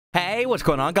Hey, what's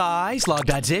going on, guys?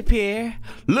 Logdotzip here.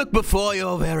 Look before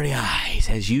your very eyes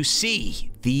as you see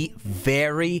the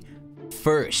very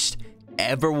first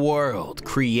ever world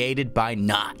created by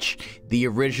Notch, the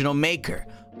original maker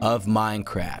of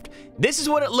Minecraft. This is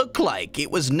what it looked like. It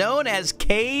was known as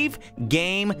Cave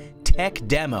Game Tech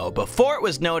Demo before it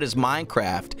was known as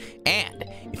Minecraft. And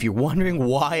if you're wondering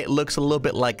why it looks a little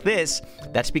bit like this,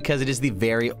 that's because it is the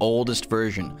very oldest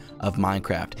version of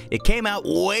Minecraft. It came out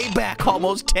way back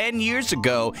almost 10 years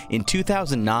ago in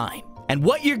 2009. And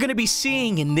what you're going to be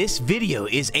seeing in this video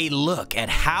is a look at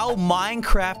how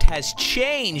Minecraft has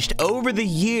changed over the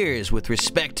years with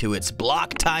respect to its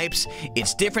block types,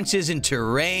 its differences in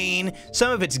terrain,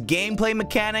 some of its gameplay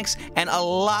mechanics, and a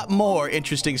lot more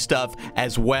interesting stuff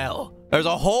as well. There's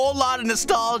a whole lot of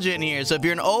nostalgia in here, so if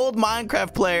you're an old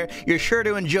Minecraft player, you're sure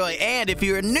to enjoy, and if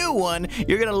you're a new one,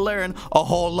 you're gonna learn a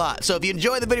whole lot. So if you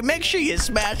enjoyed the video, make sure you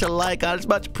smash a like on it. It's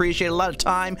much appreciated. A lot of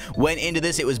time went into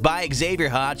this. It was by Xavier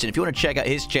Hodge, and if you want to check out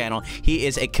his channel, he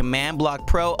is a command block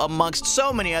pro amongst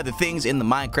so many other things in the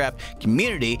Minecraft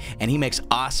community, and he makes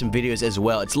awesome videos as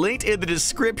well. It's linked in the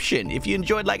description. If you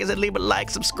enjoyed, like I said, leave a like,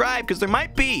 subscribe, because there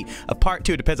might be a part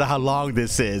 2. It depends on how long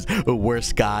this is.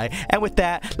 Worst guy. And with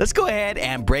that, let's go ahead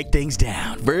and break things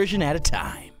down, version at a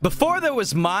time. Before there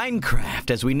was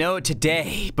Minecraft as we know it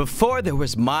today, before there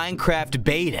was Minecraft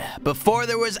Beta, before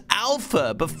there was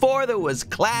Alpha, before there was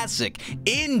Classic,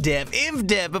 In-Dev,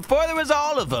 Inf-Dev, before there was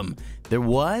all of them, there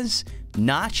was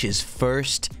Notch's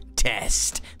first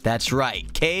test. That's right,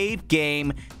 Cave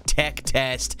Game Tech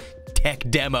Test, Tech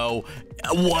Demo.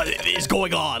 What is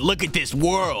going on? Look at this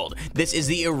world. This is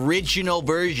the original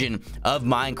version of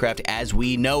Minecraft as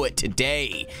we know it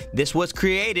today. This was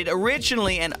created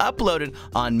originally and uploaded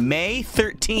on May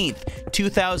 13th,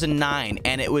 2009,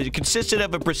 and it consisted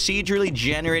of a procedurally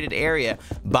generated area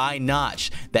by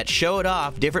Notch that showed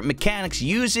off different mechanics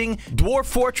using Dwarf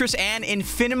Fortress and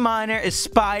Infiniminer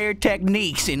Aspire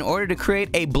techniques in order to create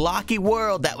a blocky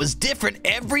world that was different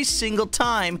every single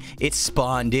time it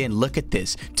spawned in. Look at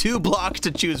this. 2 blocks to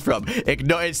choose from.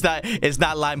 Ignore it's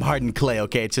not lime hardened clay,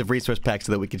 okay? It's a resource pack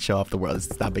so that we can show off the world.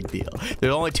 It's not a big deal.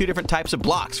 There's only 2 different types of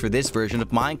blocks for this version of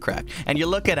Minecraft, and you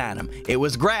look at them. It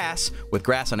was grass with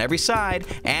grass on every side,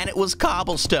 and it was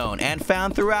cobblestone, and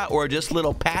found throughout were just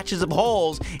little patches of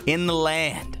holes in the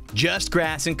land. Just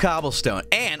grass and cobblestone,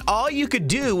 and all you could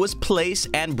do was place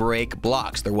and break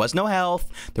blocks. There was no health,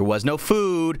 there was no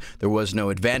food, there was no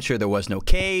adventure, there was no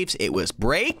caves. It was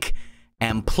break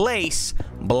and place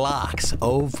blocks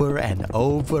over and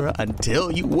over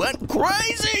until you went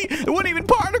crazy. It wasn't even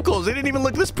particles. It didn't even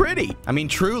look this pretty. I mean,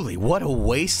 truly, what a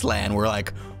wasteland we're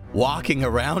like walking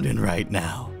around in right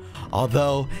now.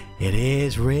 Although it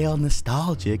is real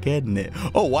nostalgic, isn't it?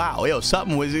 Oh wow, yo,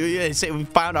 something was, we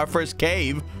found our first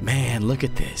cave. Man, look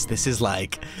at this. This is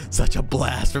like such a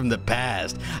blast from the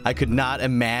past. I could not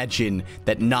imagine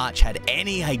that Notch had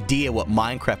any idea what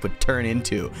Minecraft would turn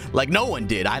into. Like no one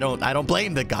did. I don't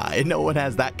blame the guy. No one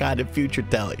has that kind of future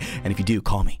telling. And if you do,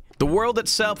 call me. The world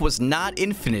itself was not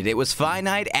infinite, it was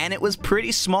finite, and it was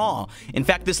pretty small. In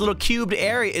fact, this little cubed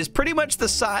area is pretty much the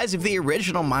size of the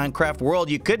original Minecraft world.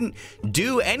 You couldn't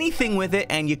do anything with it,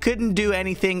 and you couldn't do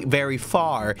anything very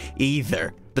far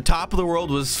either. The top of the world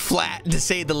was flat, to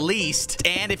say the least,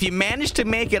 and if you managed to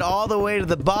make it all the way to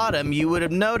the bottom, you would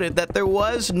have noted that there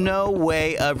was no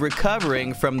way of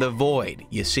recovering from the void.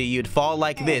 You see, you'd fall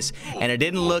like this, and it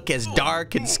didn't look as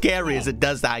dark and scary as it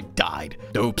does. I died.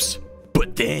 Oops.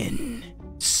 But then,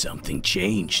 something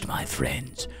changed, my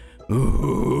friends.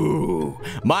 Ooh,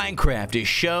 Minecraft is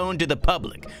shown to the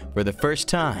public for the first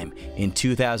time in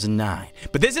 2009.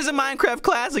 But this isn't Minecraft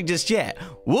Classic just yet.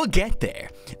 We'll get there.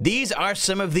 These are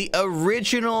some of the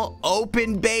original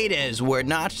open betas where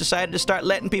Notch decided to start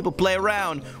letting people play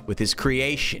around with his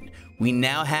creation. We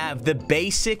now have the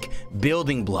basic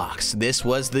building blocks. This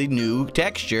was the new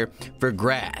texture for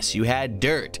grass. You had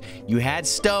dirt, you had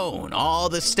stone, all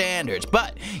the standards,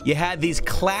 but you had these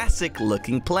classic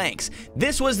looking planks.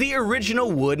 This was the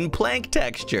original wooden plank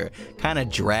texture. Kind of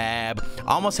drab,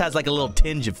 almost has like a little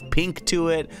tinge of pink to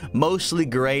it. Mostly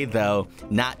gray though,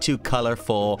 not too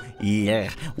colorful.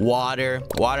 Yeah, water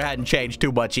hadn't changed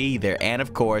too much either. And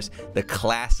of course, the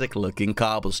classic looking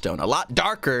cobblestone. A lot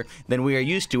darker than we are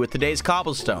used to with today's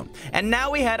cobblestone. And now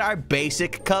we had our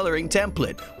basic coloring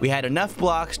template. We had enough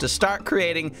blocks to start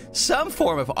creating some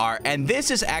form of art, and this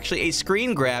is actually a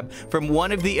screen grab from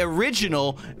one of the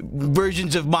original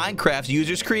versions of Minecraft's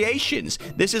users' creations.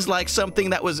 This is like something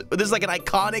that was, this is like an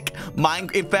iconic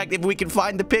in fact, if we can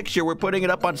find the picture, we're putting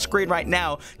it up on screen right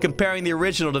now, comparing the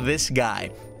original to this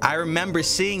guy. I remember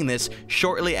seeing this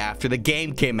shortly after the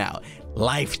game came out.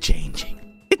 Life-changing.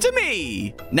 to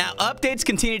me. Now, updates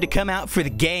continue to come out for the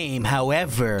game.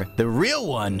 However, the real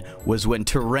one was when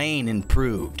terrain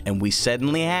improved and we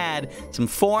suddenly had some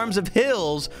forms of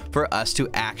hills for us to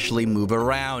actually move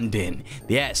around in.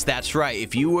 Yes, that's right.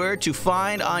 If you were to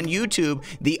find on YouTube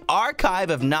the archive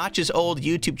of Notch's old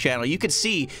YouTube channel, you could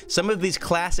see some of these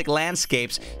classic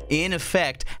landscapes in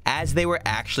effect as they were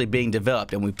actually being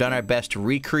developed, and we've done our best to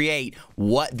recreate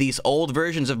what these old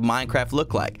versions of Minecraft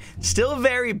look like. Still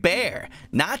very bare.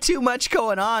 Not too much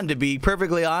going on, to be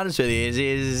perfectly honest with you.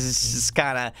 It's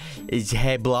kind of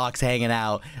head blocks hanging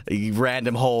out,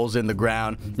 random holes in the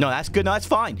ground. No, that's good. No, that's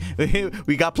fine.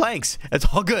 We got planks. That's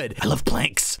all good. I love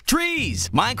planks. Trees.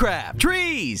 Minecraft.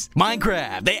 Trees.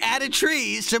 Minecraft. They added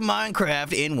trees to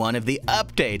Minecraft in one of the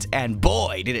updates, and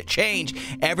boy, did it change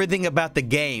everything about the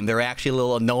game. They're actually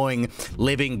little annoying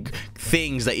living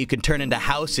things that you can turn into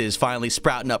houses finally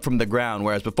sprouting up from the ground,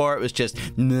 whereas before it was just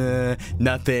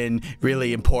nothing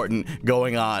really important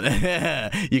going on.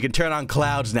 You can turn on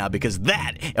clouds now because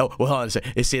that, oh, well, hold on a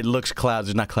second. It looks clouds.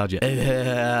 There's not clouds yet.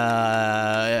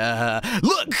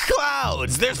 Look,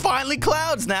 clouds. There's finally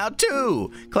clouds now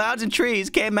too. Clouds and trees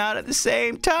came out at the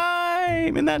same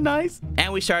time. Isn't that nice?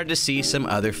 And we started to see some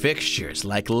other fixtures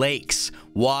like lakes.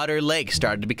 Water lakes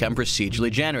started to become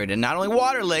procedurally generated. And not only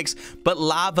water lakes, but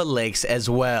lava lakes as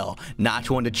well.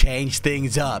 Notch wanted to change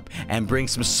things up and bring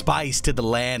some spice to the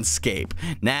landscape.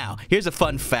 Now, here's a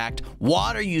fun fact.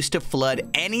 Water used to flood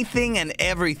anything and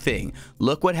everything.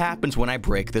 Look what happens when I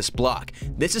break this block.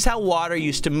 This is how water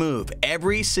used to move.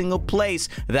 Every single place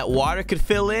that water could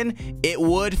fill in, it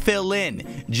would fill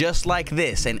in. Just like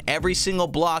this. And every single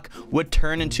block would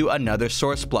turn into another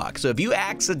source block. So if you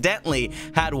accidentally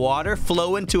had water flow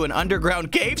into an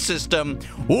underground cave system,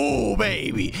 ooh,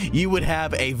 baby, you would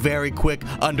have a very quick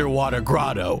underwater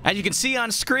grotto. As you can see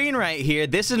on screen right here,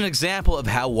 this is an example of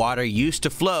how water used to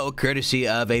flow, courtesy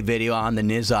of a video on the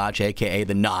Nizotch, aka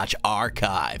the Notch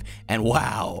Archive. And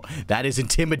wow, that is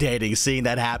intimidating seeing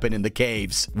that happen in the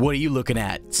caves. What are you looking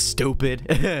at, stupid?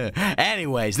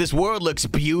 Anyways, this world looks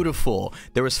beautiful.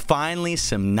 There was finally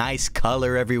some nice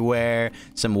color everywhere,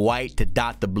 some white to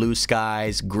dot the blue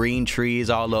skies, green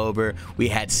trees all over. We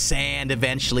had sand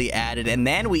eventually added, and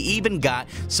then we even got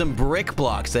some brick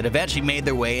blocks that eventually made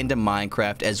their way into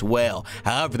Minecraft as well.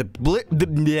 However, the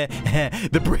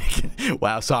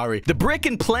brick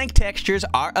and plank textures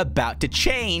are about to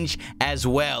change as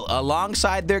well,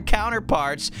 alongside their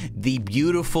counterparts, the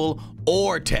beautiful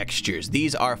ore textures.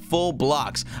 These are full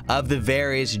blocks of the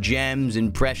various gems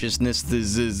and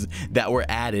preciousnesses that were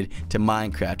added to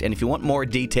Minecraft. And if you want more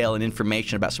detail and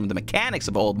information about some of the mechanics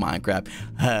of old Minecraft,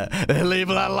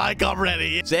 leave a like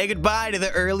already. Say goodbye to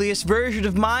the earliest version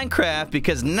of Minecraft,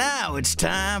 because now it's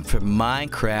time for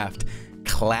Minecraft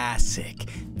Classic.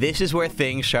 This is where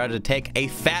things started to take a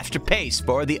faster pace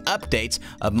for the updates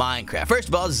of Minecraft. First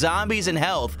of all, zombies and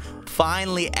health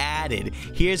finally added.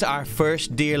 Here's our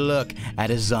first dear look at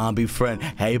a zombie friend.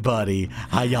 Hey buddy,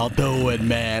 how y'all doing,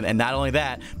 man? And not only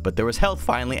that, but there was health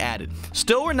finally added.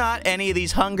 Still were not any of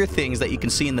these hunger things that you can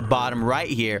see in the bottom right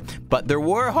here, but there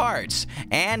were hearts,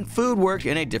 and food worked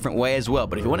in a different way as well.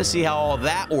 But if you want to see how all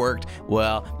that worked,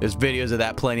 well, there's videos of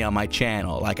that plenty on my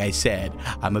channel. Like I said,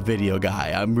 I'm a video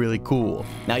guy. I'm really cool.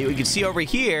 Now, what you can see over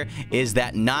here is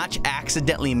that Notch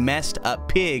accidentally messed up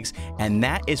pigs, and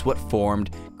that is what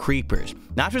formed creepers.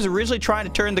 Notch was originally trying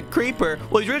to turn the creeper,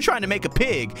 well, he's really trying to make a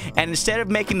pig, and instead of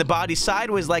making the body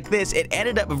sideways like this, it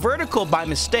ended up vertical by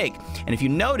mistake. And if you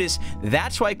notice,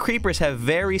 that's why creepers have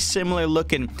very similar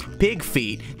looking pig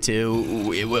feet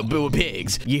to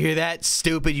pigs. You hear that?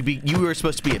 Stupid. You were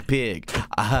supposed to be a pig.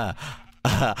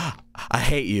 I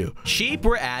hate you. Sheep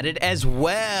were added as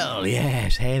well.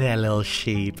 Yes, hey there, little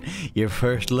sheep. Your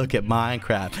first look at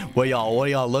Minecraft. What are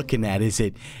y'all looking at?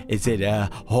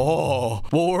 Oh,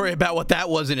 we'll worry about what that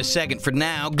was in a second. For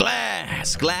now,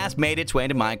 glass. Glass made its way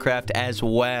into Minecraft as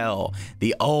well.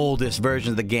 The oldest version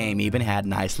of the game even had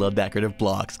nice little decorative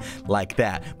blocks like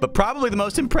that. But probably the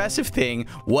most impressive thing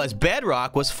was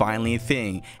bedrock was finally a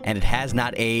thing, and it has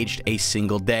not aged a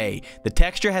single day. The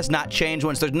texture has not changed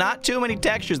once. There's not too many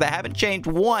textures that haven't changed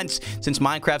once since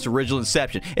Minecraft's original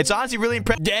inception. It's honestly really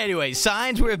impressive. Anyway,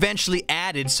 signs were eventually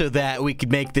added so that we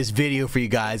could make this video for you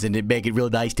guys and make it real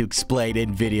nice to explain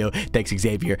in video. Thanks,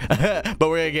 Xavier. But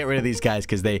we're gonna get rid of these guys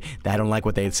because I don't like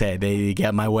what they say. They get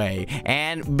in my way.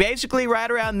 And basically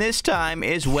right around this time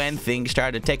is when things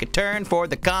started to take a turn for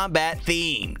the combat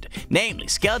themed. Namely,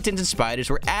 skeletons and spiders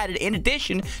were added in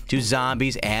addition to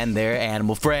zombies and their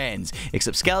animal friends.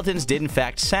 Except skeletons did in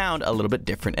fact sound a little bit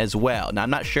different as well. Now, I'm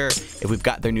not sure if we've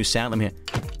got their new sound. Let me hear.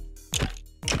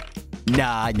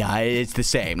 Nah, it's the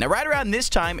same. Now, right around this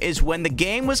time is when the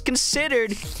game was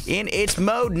considered in its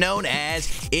mode known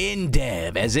as in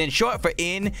dev, as in short for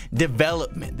in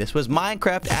development. This was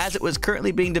Minecraft as it was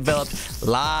currently being developed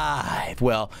live.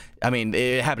 Well, I mean,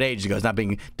 it happened ages ago. It's not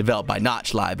being developed by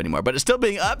Notch Live anymore, but it's still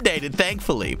being updated,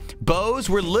 thankfully. Bows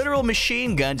were literal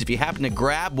machine guns if you happen to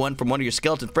grab one from one of your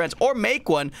skeleton friends or make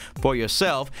one for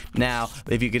yourself. Now,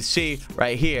 if you can see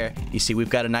right here, you see we've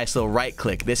got a nice little right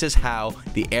click. This is how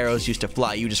the arrows used to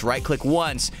fly. You just right click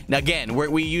once. Now, again,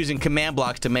 we're using command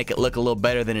blocks to make it look a little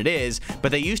better than it is,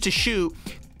 but they used to shoot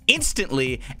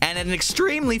instantly and at an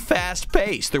extremely fast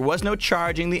pace. There was no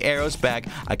charging the arrows back.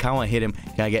 I kind of want to hit him.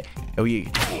 Can I get... Oh, you...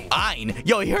 Ein!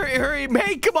 Yo, hurry,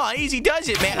 man. Come on. Easy does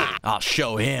it, man. I'll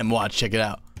show him. Watch. Check it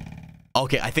out.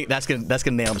 Okay, I think that's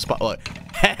gonna nail him spot. Look.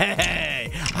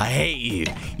 Hey, I hate you.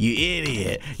 You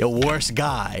idiot. Yo, worst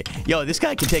guy. Yo, this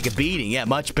guy can take a beating. Yeah,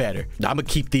 much better. I'm gonna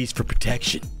keep these for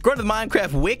protection. According to the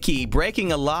Minecraft wiki,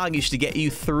 breaking a log used to get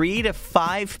you 3 to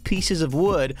 5 pieces of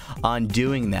wood on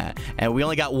doing that. And we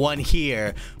only got one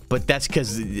here. But that's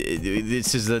because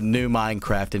this is a new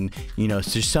Minecraft, and, you know,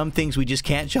 there's some things we just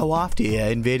can't show off to you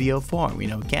in video form. You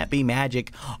know, it can't be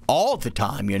magic all the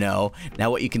time, you know.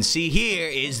 Now, what you can see here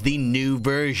is the new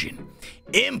version,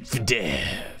 InfDev.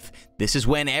 This is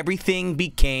when everything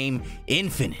became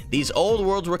infinite. These old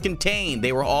worlds were contained.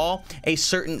 They were all a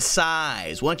certain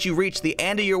size. Once you reached the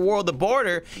end of your world, the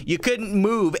border, you couldn't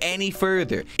move any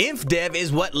further. InfDev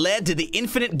is what led to the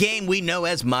infinite game we know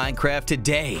as Minecraft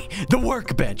today. The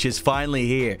workbench is finally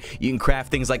here. You can craft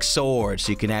things like swords,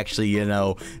 so you can actually, you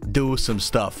know, do some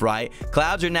stuff, right?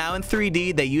 Clouds are now in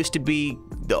 3D. They used to be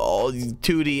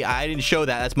 2D. I didn't show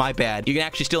that. That's my bad. You can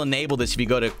actually still enable this if you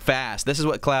go to fast. This is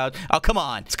what cloud... Oh, come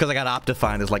on. It's because I got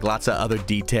Optifine. There's like lots of other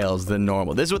details than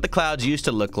normal. This is what the clouds used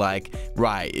to look like.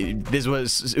 Right. This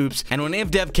was... Oops. And when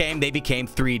InfDev came, they became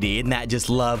 3D. Isn't that just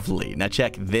lovely? Now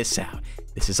check this out.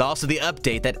 This is also the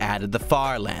update that added the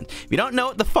Farlands. If you don't know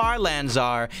what the Farlands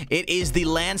are, it is the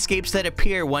landscapes that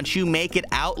appear once you make it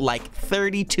out like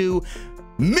 32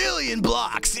 million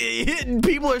blocks.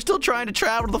 People are still trying to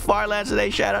travel to the Farlands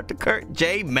today. Shout out to Kurt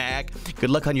J. Mac.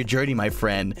 Good luck on your journey, my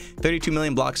friend. 32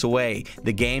 million blocks away,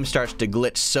 the game starts to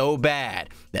glitch so bad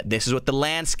that this is what the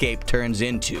landscape turns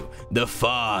into. The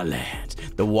Farlands.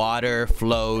 The water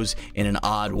flows in an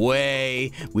odd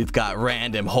way. We've got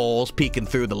random holes peeking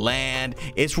through the land.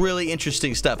 It's really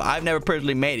interesting stuff. I've never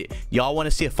personally made it. Y'all want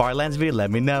to see a Farlands video? Let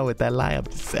me know with that like.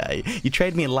 You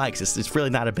trade me in likes. It's really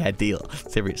not a bad deal.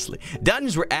 Seriously.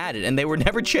 Dungeons were added, and they were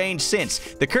never changed since.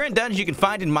 The current dungeons you can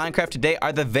find in Minecraft today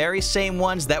are the very same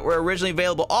ones that were originally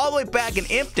available all the way back in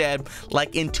InfDev,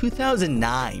 like in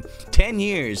 2009. 10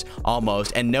 years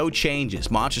almost, and no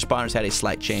changes. Monster spawners had a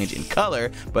slight change in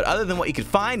color, but other than what you could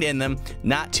find in them,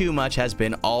 not too much has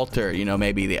been altered. You know,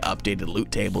 maybe they updated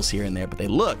loot tables here and there, but they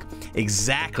look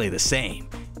exactly the same.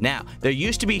 Now, there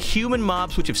used to be human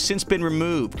mobs which have since been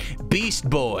removed. Beast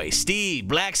Boy, Steve,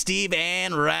 Black Steve,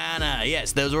 and Rana.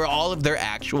 Yes, those were all of their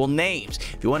actual names.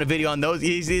 If you want a video on those,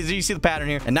 you see the pattern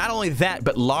here. And not only that,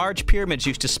 but large pyramids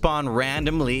used to spawn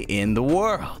randomly in the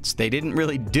worlds. They didn't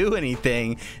really do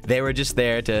anything. They were just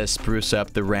there to spruce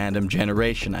up the random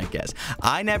generation, I guess.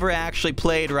 I never actually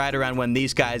played right around when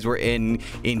these guys were in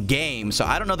game, so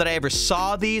I don't know that I ever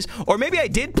saw these, or maybe I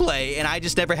did play and I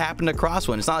just never happened across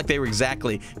one. It's not like they were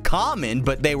exactly common,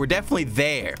 but they were definitely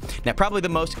there. Now, probably the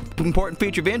most important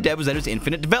feature of InfDev was that it was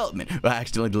infinite development. Well, I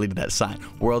accidentally deleted that sign.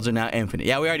 Worlds are now infinite.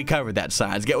 Yeah, we already covered that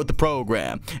sign. Let's get with the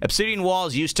program. Obsidian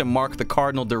walls used to mark the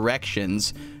cardinal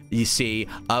directions, you see,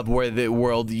 of where the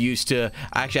world used to...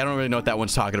 Actually, I don't really know what that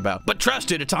one's talking about. But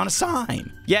trust it, it's on a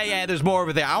sign. Yeah, there's more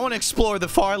over there. I want to explore the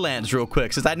Farlands real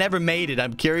quick, since I never made it.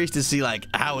 I'm curious to see, like,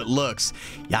 how it looks.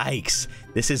 Yikes.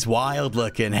 This is wild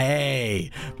looking.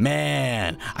 Hey,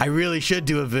 man, I really should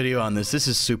do a video on this. This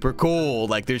is super cool.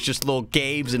 Like, there's just little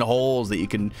caves and holes that you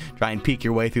can try and peek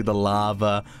your way through the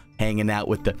lava. Hanging out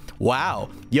with the... Wow.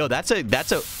 Yo, that's a...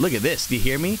 Look at this. Do you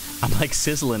hear me? I'm like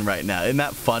sizzling right now. Isn't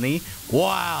that funny?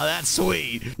 Wow, that's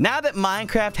sweet. Now that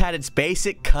Minecraft had its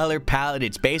basic color palette,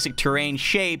 its basic terrain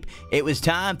shape, it was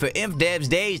time for InfDev's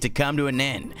days to come to an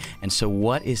end. And so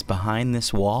what is behind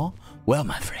this wall? Well,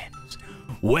 my friends,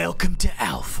 welcome to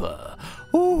Alpha.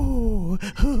 Ooh,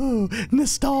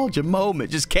 nostalgia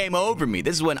moment just came over me.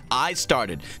 This is when I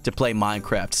started to play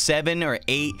Minecraft 7 or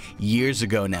 8 years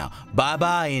ago now.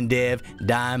 Bye-bye, Endev,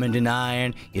 Diamond and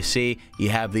Iron. You see, you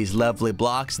have these lovely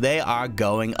blocks. They are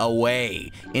going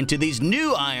away into these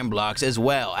new iron blocks as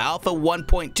well. Alpha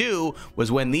 1.2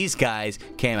 was when these guys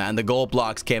came out, and the gold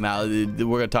blocks came out. We're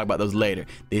going to talk about those later.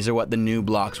 These are what the new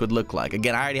blocks would look like.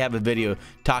 Again, I already have a video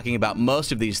talking about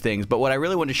most of these things, but what I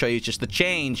really want to show you is just the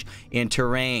change in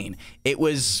terrain. It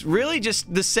was really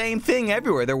just the same thing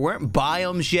everywhere. There weren't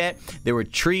biomes yet. There were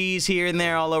trees here and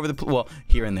there all over the well,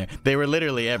 here and there. They were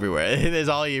literally everywhere. There's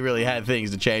all you really had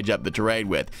things to change up the terrain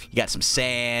with. You got some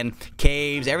sand,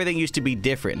 caves, everything used to be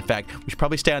different. In fact, we should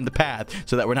probably stay on the path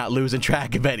so that we're not losing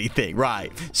track of anything.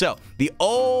 Right. So, the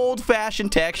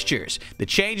old-fashioned textures. The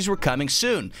changes were coming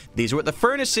soon. These are what the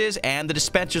furnaces and the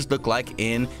dispensers look like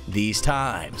in these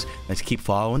times. Let's keep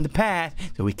following the path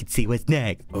so we can see what's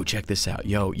next. Oh, check this out.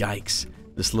 Yo, yikes.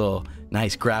 This little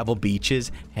nice gravel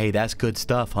beaches. Hey, that's good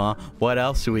stuff, huh? What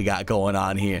else do we got going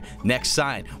on here? Next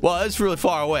sign. Well, it's really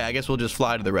far away. I guess we'll just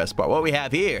fly to the rest part. What we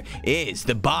have here is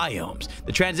the biomes.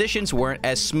 The transitions weren't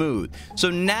as smooth. So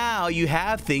now you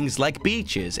have things like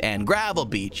beaches and gravel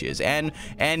beaches and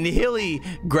hilly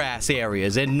grass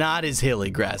areas and not as hilly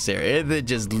grass areas. They're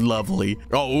just lovely.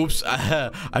 Oh, oops.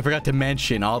 I forgot to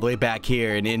mention all the way back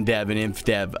here in InDev and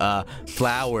InfDev,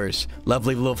 flowers.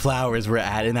 Lovely little flowers we're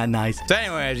at. Isn't that nice? So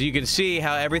anyway, as you can see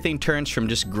how everything turns from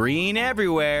just green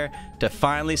everywhere to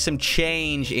finally some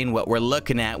change in what we're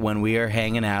looking at when we are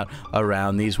hanging out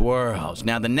around these worlds.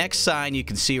 Now, the next sign you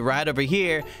can see right over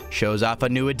here shows off a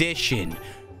new addition.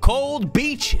 Cold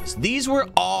beaches. These were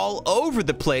all over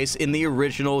the place in the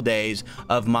original days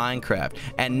of Minecraft.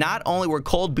 And not only were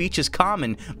cold beaches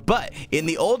common, but in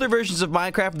the older versions of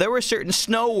Minecraft, there were certain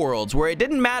snow worlds where it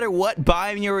didn't matter what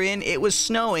biome you were in, it was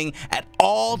snowing at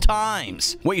all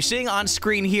times. What you're seeing on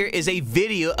screen here is a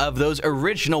video of those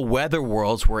original weather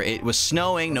worlds where it was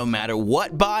snowing no matter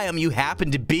what biome you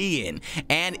happened to be in,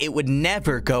 and it would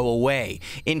never go away.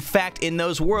 In fact, in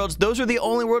those worlds, those are the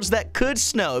only worlds that could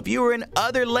snow. If you were in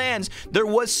other lands, there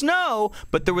was snow,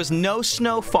 but there was no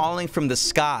snow falling from the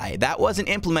sky. That wasn't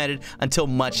implemented until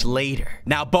much later.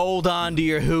 Now, bold on to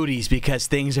your hooties because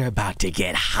things are about to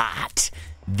get hot.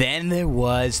 Then there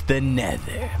was the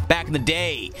Nether. Back in the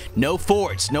day, no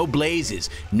forts, no blazes,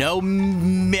 no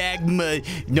magma,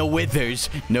 no withers,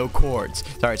 no quartz.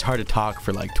 Sorry, it's hard to talk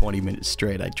for like 20 minutes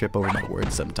straight. I trip over my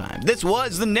words sometimes. This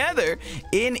was the Nether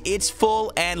in its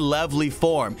full and lovely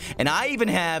form. And I even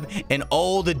have an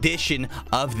old edition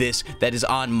of this that is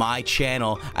on my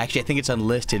channel. Actually, I think it's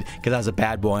unlisted because I was a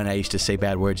bad boy and I used to say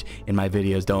bad words in my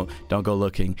videos. Don't go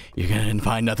looking. You're gonna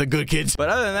find nothing good, kids. But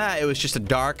other than that, it was just a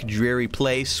dark, dreary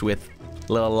place with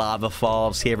little lava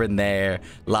falls here and there,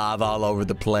 lava all over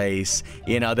the place.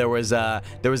 You know, there was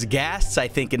ghasts, I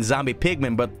think, in Zombie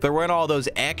Pigman, but there weren't all those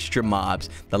extra mobs.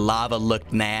 The lava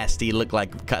looked nasty, looked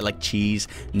like cheese,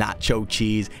 nacho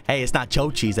cheese. Hey, it's not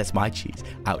nacho cheese, that's my cheese.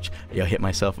 Ouch! Yo, hit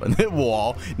myself on the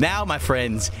wall. Now, my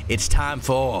friends, it's time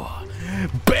for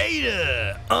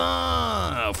beta.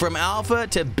 From alpha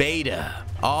to beta,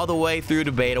 all the way through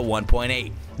to beta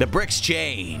 1.8. The bricks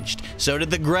changed, so did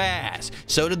the grass,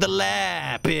 so did the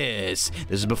lapis.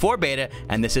 This is before beta,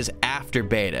 and this is after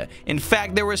beta. In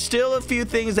fact, there were still a few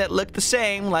things that looked the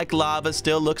same, like lava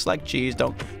still looks like cheese.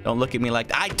 Don't look at me like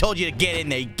that. I told you to get in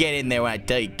there. Get in there when I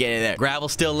tell you get in there. Gravel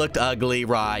still looked ugly,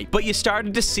 right? But you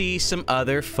started to see some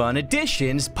other fun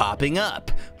additions popping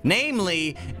up.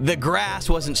 Namely, the grass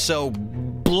wasn't so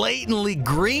blatantly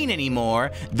green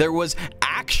anymore. There was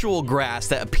actual grass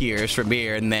that appears from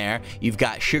here and there. You've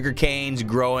got sugar canes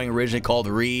growing, originally called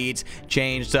reeds,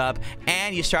 changed up,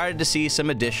 and you started to see some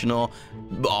additional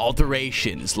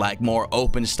alterations, like more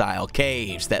open style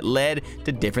caves that led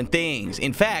to different things.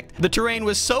 In fact, the terrain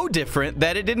was so different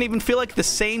that it didn't even feel like the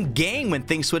same game when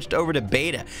things switched over to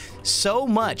beta. So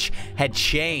much had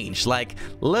changed. Like,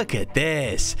 look at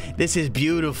this. This is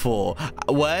beautiful.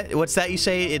 What's that you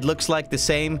say? It looks like the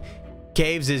same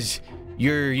caves as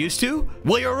you're used to?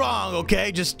 Well, you're wrong,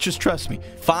 okay? Just trust me.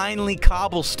 Finally,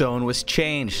 cobblestone was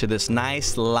changed to this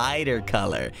nice lighter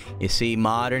color. You see,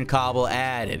 modern cobble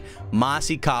added.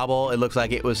 Mossy cobble, it looks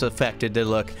like it was affected to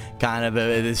look kind of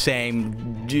the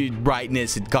same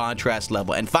brightness and contrast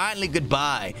level. And finally,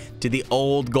 goodbye to the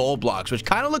old gold blocks, which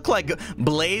kind of look like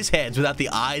blaze heads without the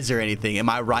eyes or anything. Am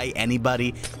I right,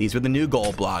 anybody? These were the new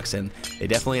gold blocks, and they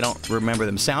definitely don't remember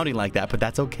them sounding like that, but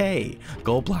that's okay.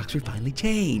 Gold blocks were finally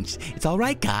changed. It's all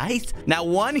right, guys. Now,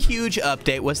 one huge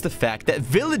update was the fact that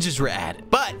villages were added,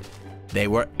 but they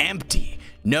were empty.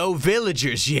 no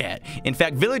villagers yet. In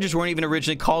fact, villagers weren't even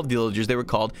originally called villagers. They were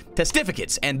called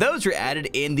testificates, and those were added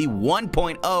in the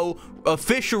 1.0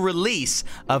 official release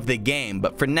of the game.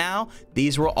 But for now,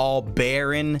 these were all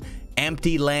barren,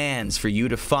 empty lands for you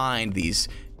to find these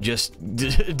just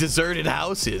deserted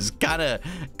houses. Kind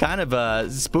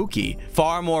of spooky.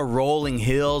 Far more rolling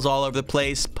hills all over the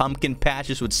place. Pumpkin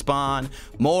patches would spawn.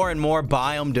 More and more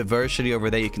biome diversity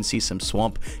over there. You can see some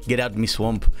swamp. Get out to me,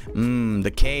 swamp.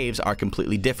 The caves are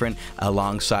completely different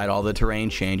alongside all the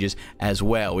terrain changes as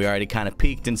well. We already kind of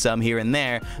peaked in some here and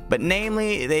there, but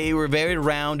namely they were very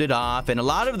rounded off, and a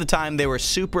lot of the time they were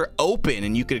super open,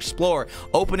 and you could explore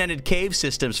open-ended cave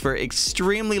systems for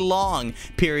extremely long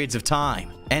periods of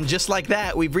time. And just like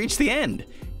that, we've reached the end.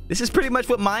 This is pretty much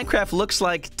what Minecraft looks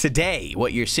like today,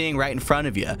 what you're seeing right in front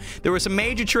of you. There were some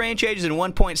major terrain changes in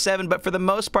 1.7, but for the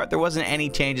most part, there wasn't any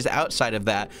changes outside of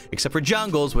that, except for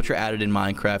jungles, which were added in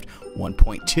Minecraft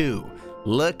 1.2.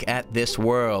 Look at this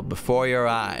world before your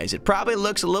eyes. It probably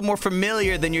looks a little more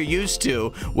familiar than you're used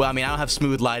to. Well, I mean, I don't have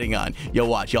smooth lighting on. You'll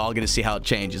watch. Y'all gonna see how it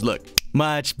changes. Look.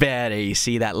 Much better. You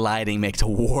see, that lighting makes a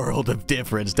world of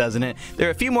difference, doesn't it? There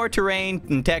are a few more terrain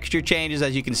and texture changes,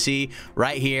 as you can see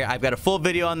right here. I've got a full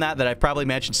video on that I've probably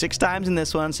mentioned 6 times in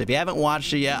this one, so if you haven't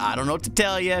watched it yet, I don't know what to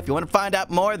tell you. If you want to find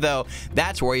out more, though,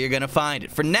 that's where you're going to find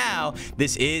it. For now,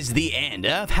 this is the end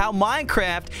of how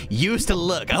Minecraft used to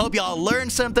look. I hope y'all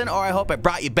learned something, or I hope I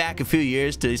brought you back a few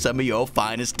years to some of your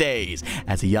finest days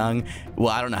as a young, well,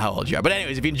 I don't know how old you are. But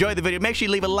anyways, if you enjoyed the video, make sure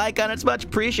you leave a like on it. It's much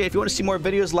appreciated. If you want to see more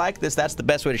videos like this, that's the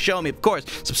best way to show me. Of course,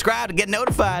 subscribe to get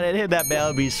notified and hit that bell.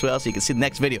 It'll be swell so you can see the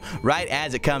next video right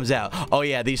as it comes out. Oh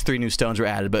yeah, these 3 new stones were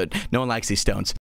added, but no one likes these stones.